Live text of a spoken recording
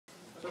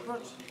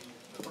Supert.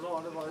 For da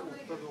har det bare opp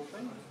til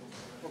doping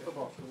og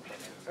tilbake.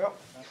 Ja.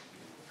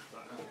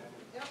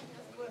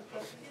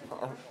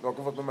 Du har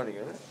ikke fått noen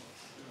meldinger, eller?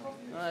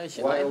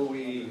 While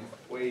we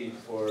wait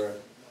for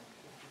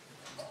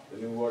the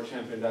new world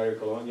champion Dario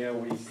Cologna,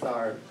 we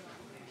start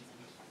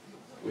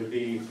with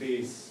the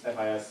FIS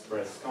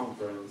press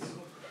conference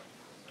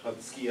of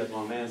the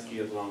skiathlon, men's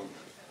skiathlon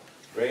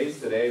race.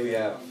 Today we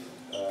have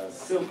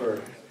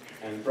silver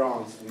and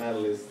bronze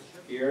medalists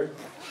here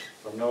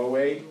from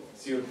Norway,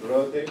 Sjur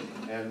Roethe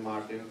and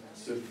Johnsrud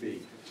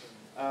Sundby.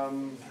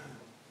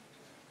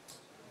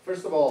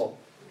 First of all,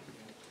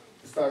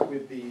 start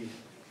with the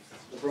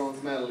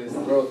bronze medalist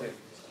Roethe.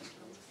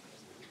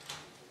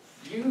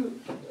 You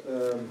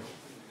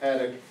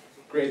had a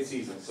great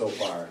season so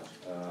far.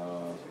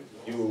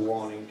 You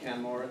won in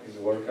Canmore in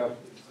the World Cup,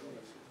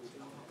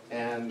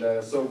 and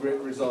so great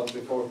results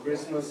before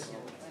Christmas.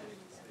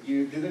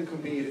 You didn't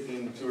compete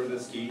in Tour de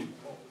Ski,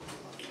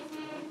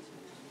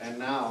 and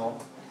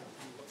now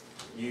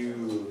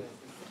you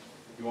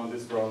won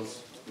this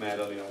bronze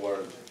medal in a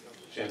World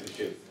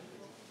Championship.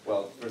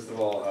 Well, first of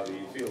all, how do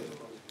you feel?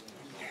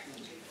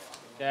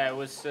 Yeah, it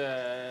was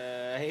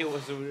a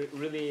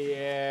really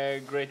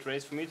great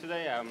race for me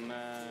today. I'm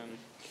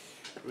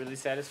really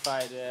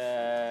satisfied,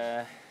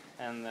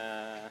 and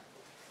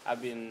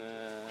I've been.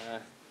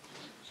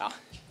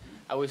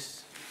 I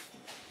was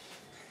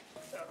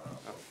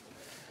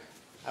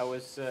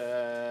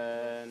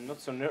not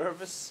so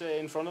nervous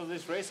in front of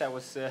this race. I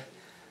was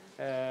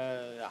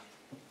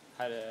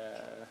had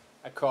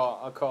a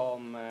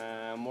calm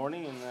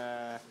morning, and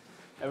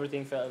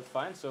everything felt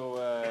fine. So.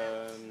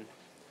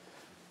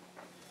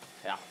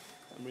 Yeah,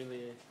 I'm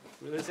really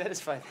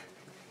satisfied.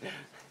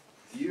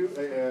 You,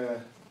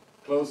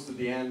 close to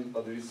the end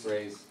of this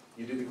race,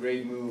 you did a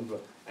great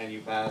move and you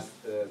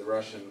passed the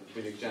Russian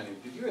Did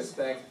you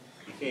expect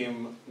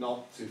him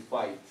not to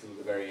fight till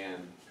the very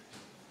end?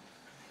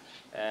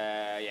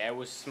 Yeah, it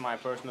was my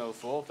personal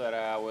fault that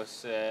I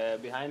was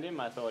behind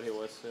him. I thought he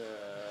was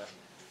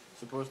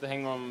supposed to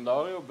hang on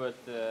Dario, but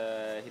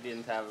he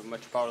didn't have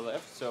much power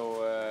left.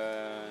 So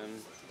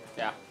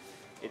yeah.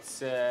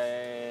 It's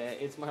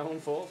my own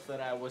fault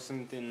that I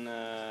wasn't in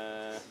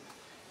the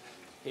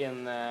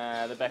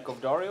back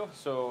of Dario.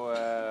 So,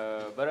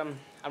 but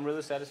I'm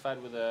really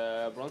satisfied with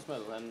the bronze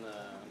medal, and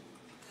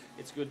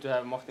it's good to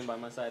have Martin by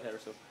my side here.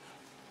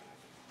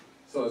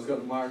 So it's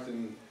got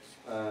Martin,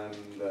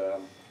 and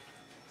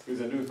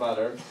who's a new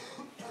father.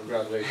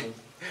 Congratulations!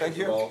 Thank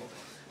you.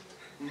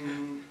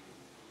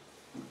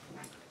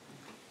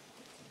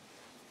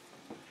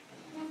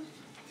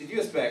 Did you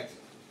expect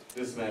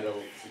this medal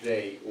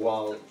today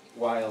while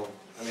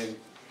I mean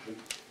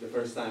the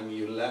first time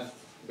you left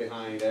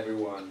behind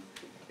everyone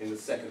in the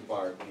second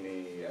part in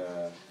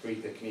a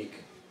free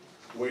technique?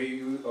 Were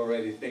you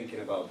already thinking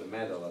about the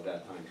medal at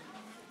that time?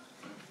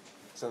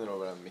 Send it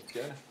over and mic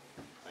here.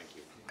 Thank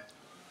you.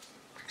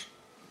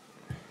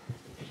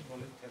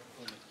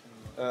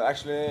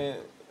 Actually,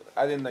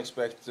 I didn't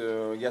expect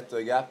to get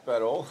the gap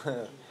at all.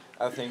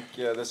 I think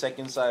the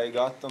seconds I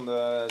got on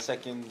the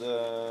second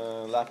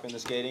lap in the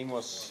skating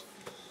was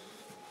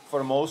for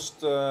the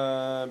most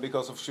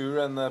because of Sjur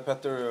and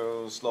Petter,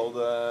 who slowed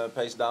the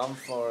pace down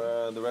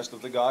for the rest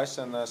of the guys,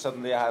 and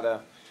suddenly I had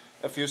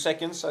a few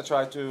seconds. I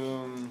tried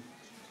to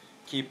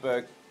keep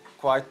a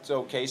quite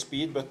okay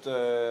speed, but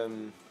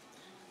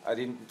I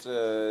didn't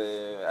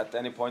at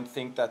any point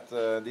think that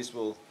this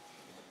will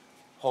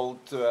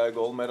hold to a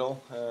gold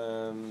medal.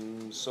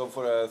 So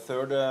for a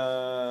third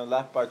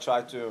lap I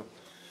tried to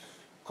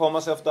calm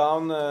myself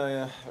down,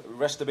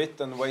 rest a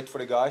bit and wait for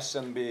the guys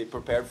and be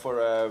prepared for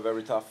a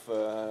very tough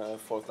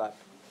fourth lap.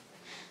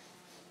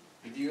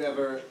 Did you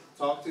ever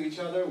talk to each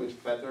other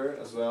with Petter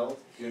as well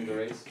during the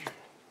race?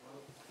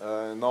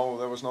 No,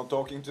 there was no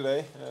talking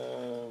today.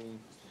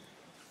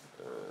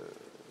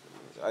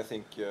 I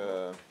think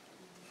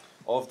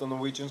all of the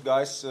Norwegian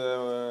guys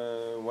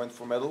went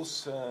for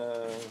medals,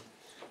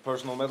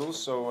 personal medals,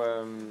 so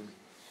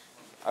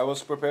I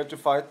was prepared to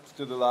fight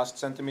to the last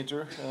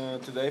centimeter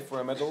today for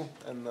a medal,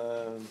 and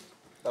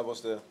that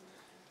was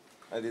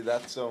I did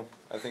that, so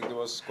I think there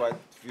was quite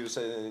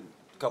a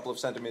couple of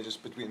centimeters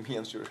between me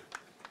and Sjur.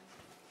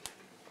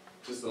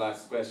 Just the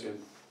last question.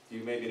 Do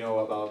you maybe know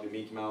about the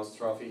Mickey Mouse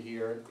trophy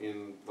here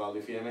in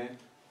Fiemme?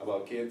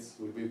 About kids?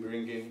 Will we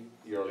bring in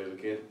your little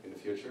kid in the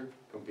future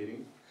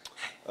competing?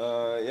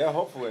 Yeah,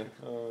 hopefully.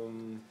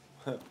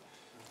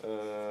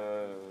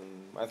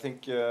 I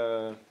think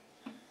it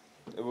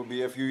will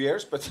be a few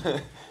years, but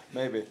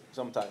maybe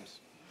sometimes.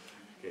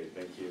 Okay,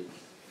 thank you.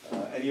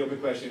 Any open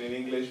question in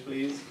English,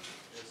 please?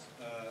 Yes,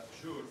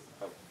 sure.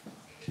 Okay.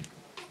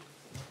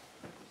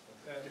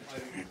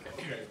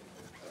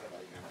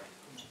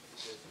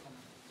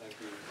 Thank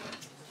you.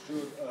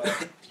 Sure.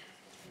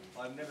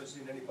 I've never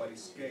seen anybody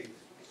skate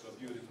so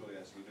beautifully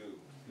as you do.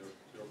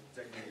 Your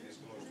technique is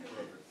close to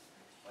perfect.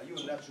 Are you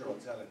a natural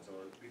talent,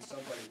 or did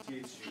somebody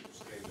teach you to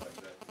skate like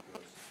that?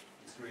 Because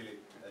it's really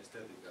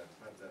aesthetic and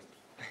fantastic.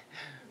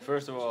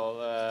 First of all,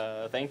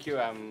 thank you.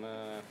 I'm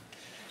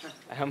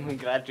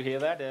glad to hear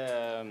that.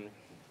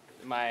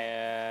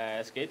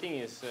 my skating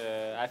is,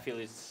 I feel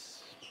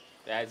it's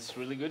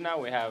really good now.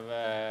 We have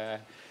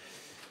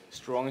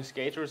strong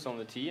skaters on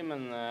the team,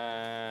 and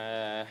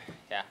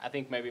yeah, I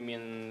think maybe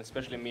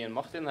especially me and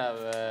Martin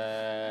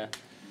have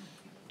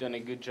done a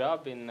good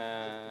job in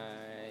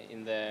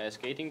the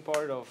skating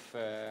part of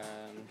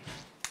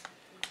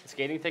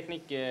skating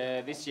technique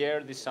this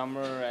year, this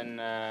summer,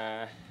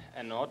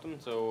 and autumn.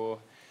 So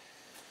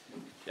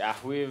yeah,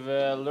 we've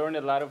learned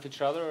a lot of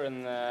each other,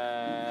 and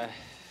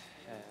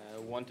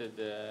wanted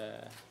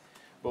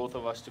both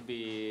of us to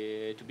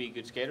be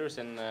good skaters,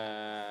 and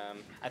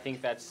I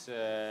think that's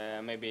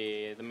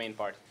maybe the main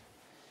part.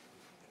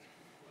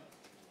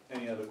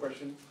 Any other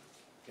question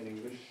in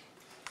English?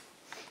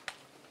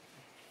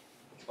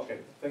 Okay,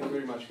 thank you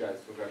very much, guys.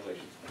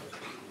 Congratulations.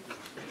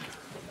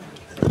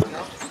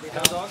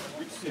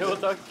 Jo,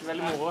 takk.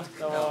 Veldig moro.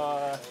 Det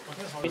var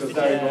Because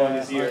Dario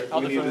Cologna is here, we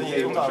need to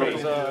take the train.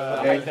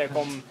 Helt til jeg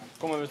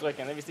kom over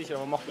strøken. Jeg visste ikke det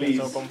var Martin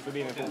som kom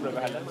forbi meg på prøve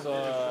heller, så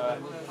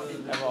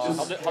jeg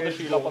hadde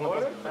skylappene på.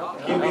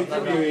 Keep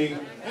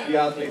interviewing the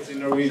athletes in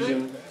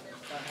Norwegian,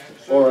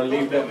 or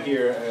leave them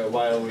here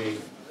while we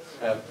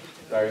have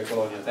Dario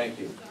Cologna. Thank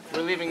you.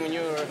 We're leaving when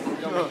you're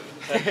coming.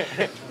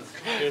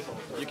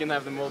 You can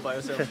have them all by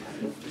yourself.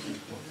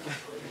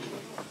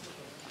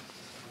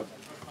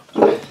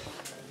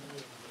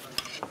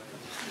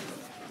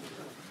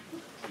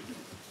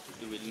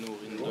 Du will nur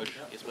in Deutsch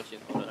sprechen,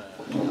 oder?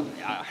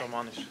 Ja.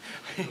 Romanisch.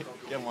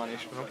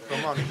 Germanisch.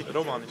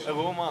 Romanisch.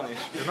 Romanisch.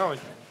 Genau.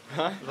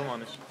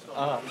 Romanisch.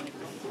 Ah.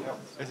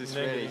 Es ist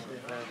schwierig.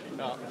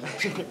 Ja.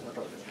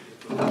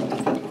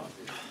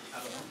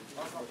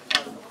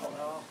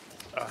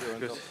 Ah,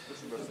 good.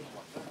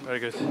 Very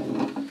good.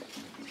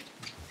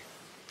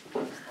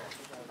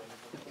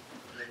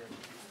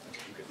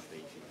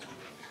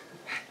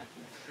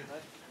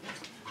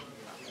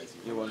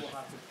 You won.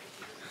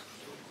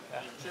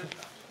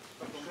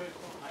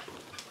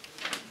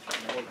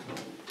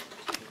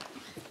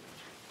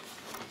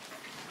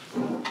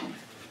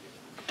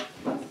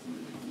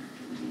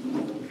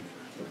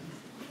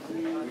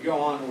 We go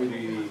on with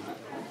the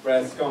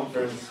press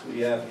conference.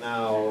 We have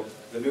now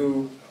the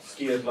new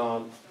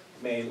Skiathlon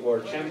main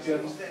world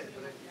champion,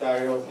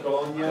 Dario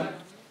Cologna.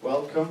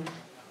 Welcome.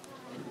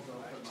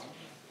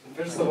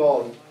 First of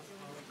all,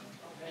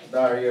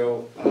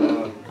 Dario,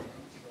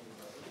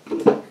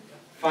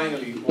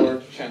 finally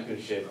World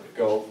Championship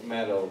gold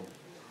medal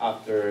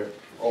after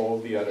all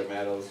the other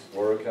medals,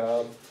 World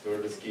Cup,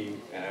 Tour de Ski,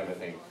 and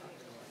everything.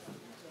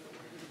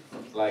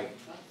 Like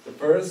the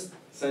first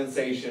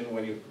sensation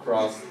when you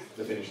crossed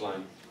the finish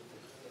line.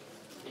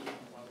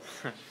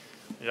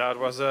 Yeah, it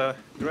was a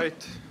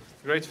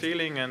great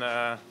feeling, and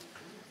I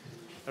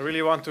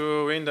really want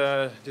to win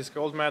this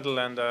gold medal.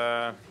 And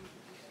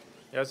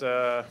yes,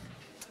 I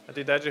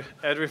did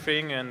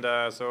everything, and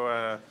so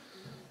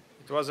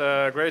it was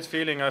a great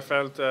feeling. I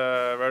felt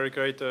very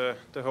great the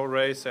whole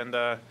race, and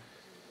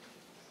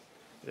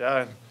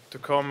yeah, to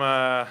come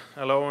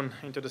alone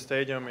into the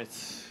stadium,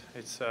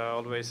 it's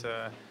always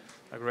a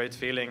great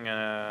feeling,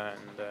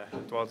 and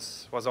it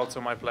was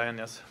also my plan.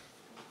 Yes.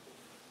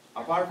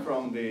 Apart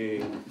from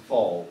the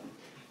fall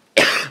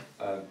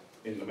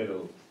in the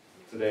middle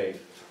today,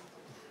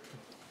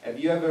 have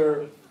you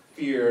ever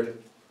feared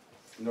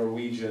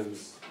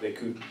Norwegians, they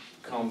could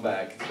come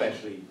back,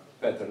 especially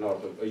Petter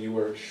Northug, or you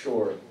were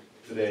sure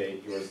today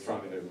you were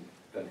stronger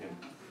than him?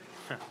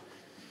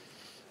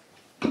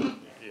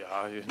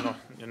 Yeah,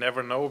 you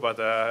never know, but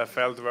I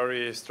felt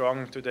very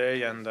strong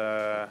today, and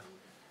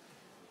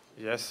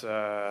yes,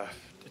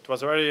 it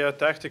was a very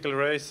tactical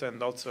race,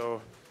 and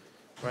also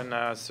when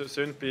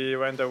Sundby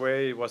went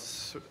away,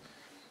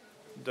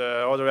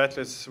 the other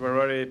athletes were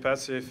very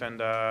passive,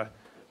 and I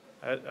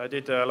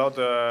did a lot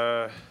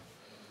of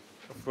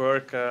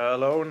work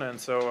alone, and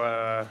so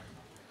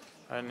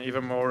I'm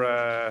even more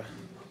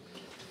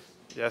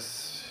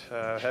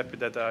happy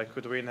that I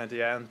could win at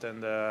the end,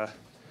 and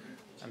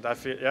I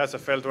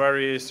felt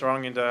very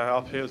strong in the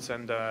uphills,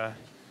 and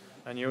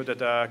I knew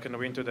that I can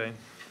win today.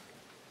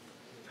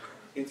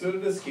 In Tour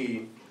de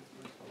Ski,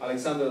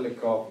 Alexander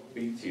Lekov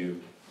beat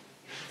you.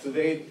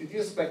 Today, did you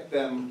expect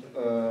them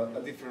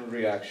a different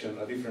reaction,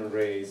 a different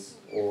race,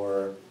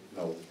 or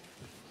no?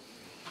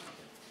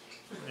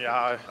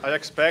 Yeah, I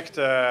expect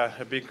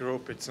a big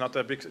group. It's not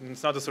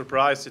a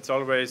surprise. It's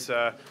always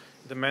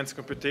the men's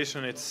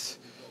competition. It's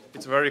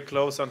very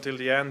close until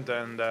the end,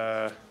 and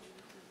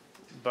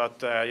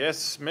but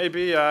yes,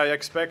 maybe I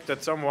expect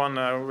that someone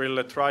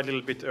will try a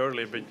little bit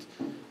early. But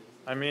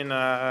I mean,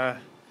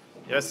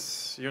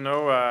 yes, you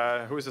know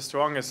who is the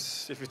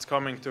strongest if it's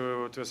coming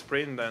to a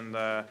sprint, and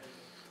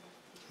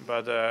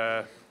but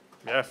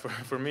yeah,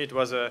 for me it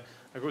was a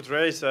good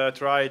race. I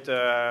tried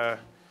to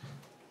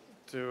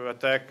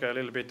attack a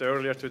little bit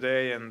earlier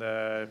today, and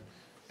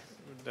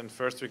then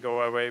first we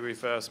go away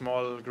with a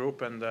small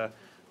group, and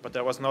but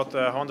I was not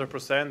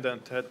 100%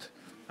 and had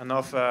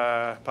enough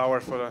power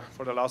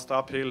for the last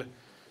uphill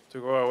to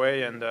go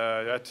away, and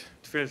it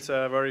feels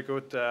very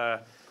good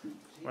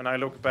when I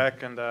look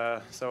back and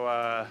saw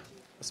a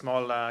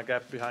small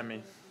gap behind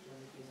me.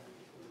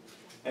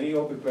 Any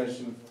open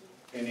question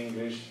in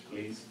English,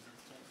 please?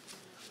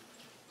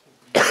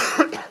 First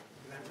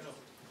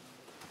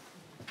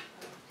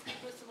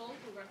of all,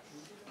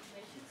 congratulations.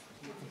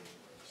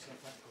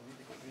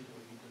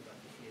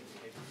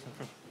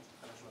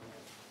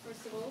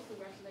 First of all,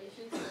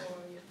 congratulations for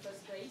your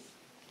first race.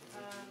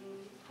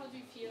 How do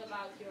you feel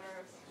about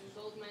your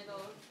gold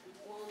medal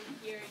won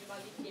here in Val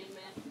di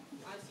Fiemme,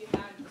 as you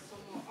had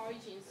some more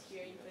origins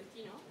here in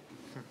Trentino?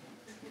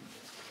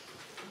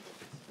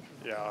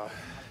 Yeah,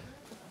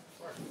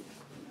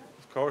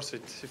 of course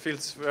it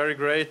feels very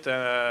great.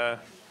 It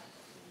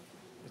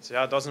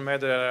doesn't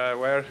matter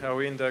where I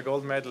win the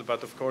gold medal,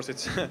 but of course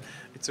it's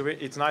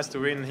it's nice to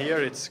win here.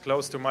 It's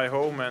close to my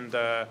home, and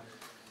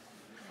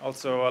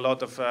also a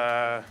lot of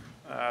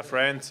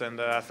friends and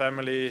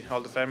family.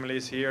 All the family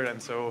is here,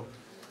 and so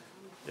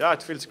yeah,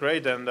 it feels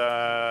great. And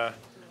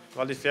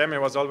Val di Fiemme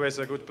was always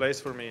a good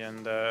place for me,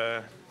 and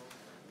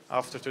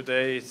after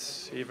today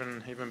it's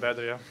even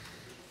better. Yeah.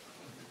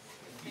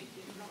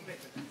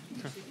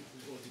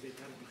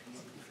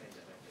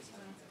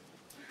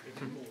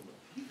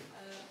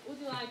 Would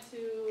you like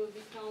to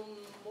become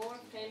more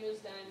famous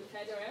than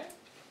Federer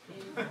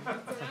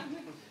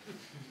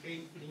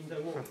in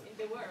the world?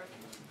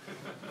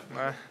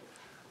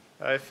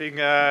 I think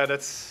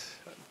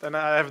then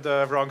I have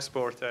the wrong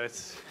sport.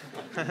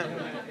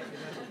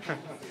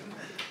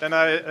 Then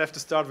I have to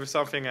start with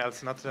something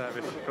else, not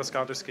with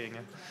cross-country skiing.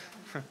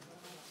 You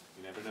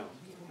never know.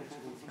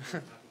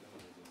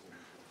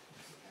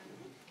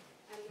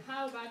 And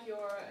how about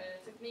your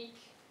technique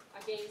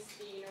against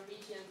the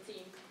Norwegian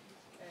team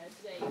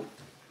today?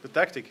 The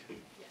tactic? Yeah.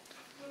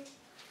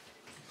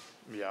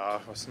 Yeah,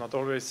 it was not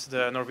always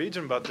the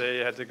Norwegian, but they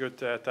had a good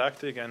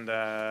tactic, and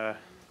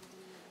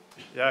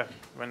yeah,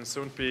 when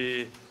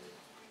Sundby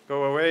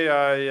go away,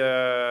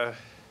 I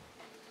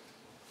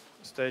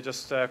stay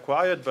just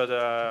quiet, but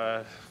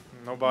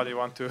nobody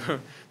want to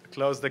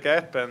close the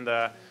gap, and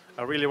I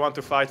really want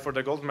to fight for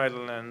the gold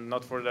medal and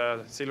not for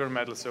the silver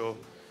medal, so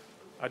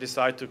I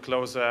decided to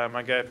close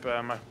my gap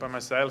by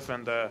myself,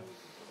 and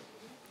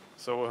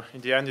so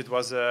in the end it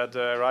was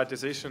the right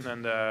decision,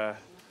 and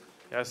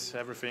yes,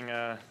 everything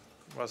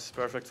was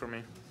perfect for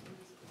me.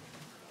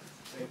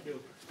 Thank you.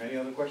 Any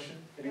other question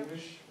in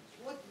English?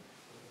 What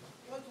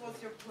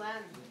was your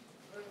plan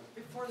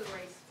before the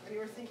race when you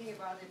were thinking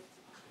about it?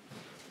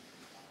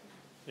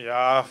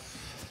 Yeah.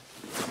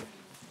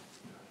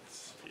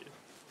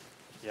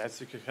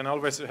 Yes, you can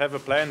always have a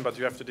plan, but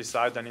you have to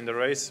decide then in the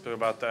race.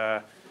 But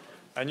I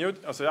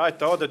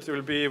thought that it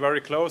will be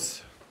very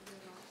close,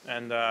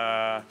 and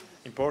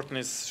important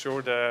is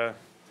sure the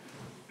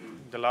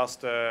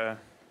last the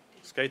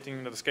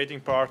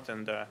skating part,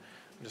 and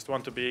just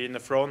want to be in the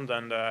front,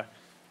 and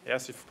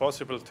yes, if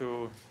possible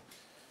to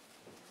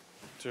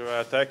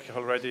attack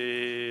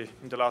already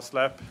in the last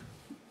lap.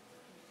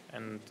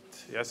 And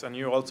yes, I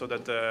knew also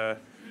that the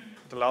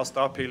last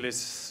uphill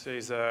is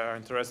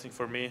interesting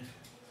for me.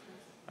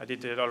 I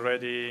did it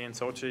already in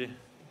Sochi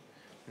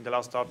in the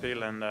last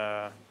uphill, and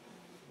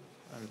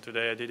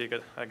today I did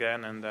it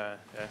again, and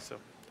yeah, so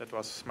that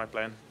was my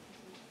plan.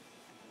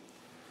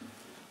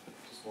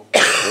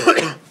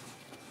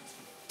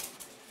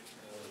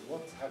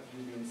 What have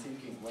you been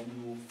thinking when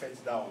you fell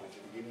down at the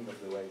beginning of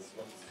the race?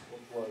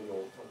 What were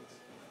your thoughts?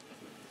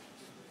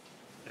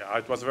 Yeah,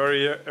 it was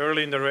very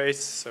early in the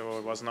race, so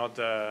it was not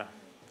for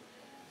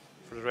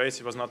the race.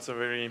 It was not so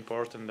very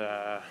important.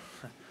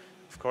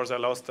 Of course, I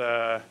lost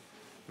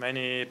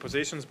many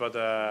positions, but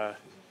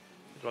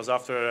it was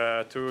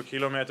after 2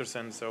 kilometers,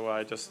 and so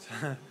I just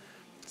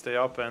stay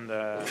up. And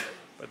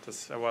but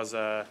I was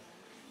in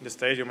the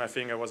stadium. I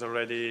think I was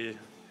already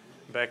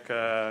back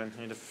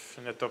in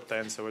the top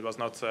 10, so it was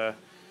not a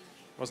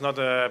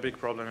big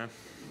problem. Yeah.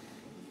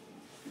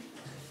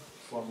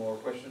 One more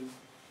question.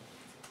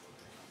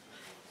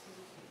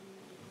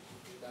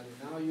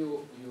 Now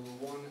you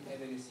won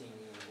everything,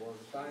 world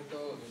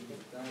title,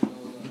 Olympic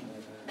title,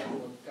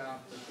 World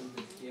Cup,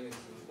 the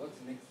Skiathlon. What's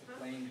next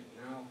plane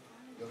now?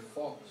 Your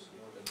focus,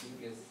 the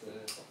biggest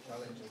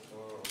challenges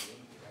for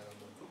Olympic, I don't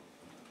know.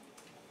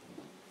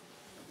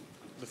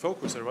 The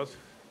focus or what?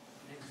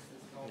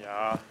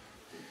 Yeah.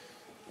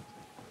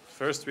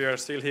 First, we are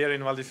still here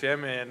in Val di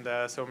Fiemme,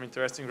 and some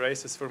interesting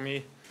races for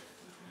me.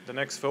 The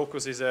next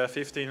focus is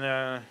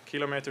 15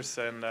 kilometers,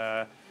 and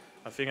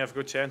I think I have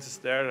good chances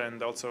there,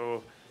 and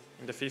also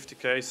in the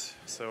 50Ks.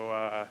 So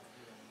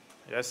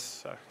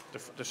yes,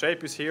 the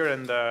shape is here,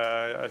 and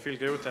I feel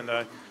good, and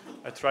I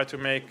try to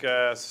make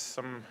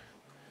some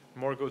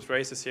more good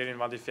races here in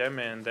Val di Fiemme,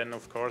 and then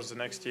of course the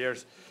next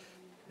years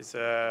is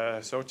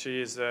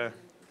Sochi is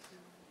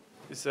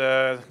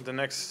the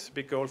next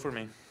big goal for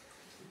me.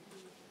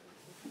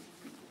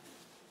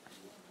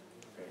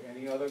 Okay,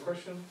 any other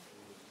question?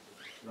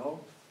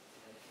 No?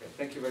 Okay,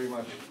 thank you very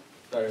much,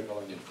 Dario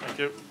Cologna. Thank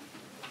you.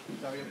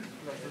 Dario,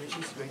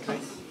 congratulations, great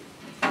race.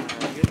 Do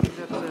you think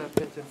that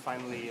Peter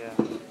finally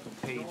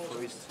paid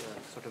for his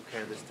sort of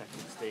careless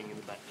tactic staying in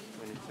the back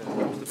when it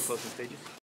comes to the closing stages?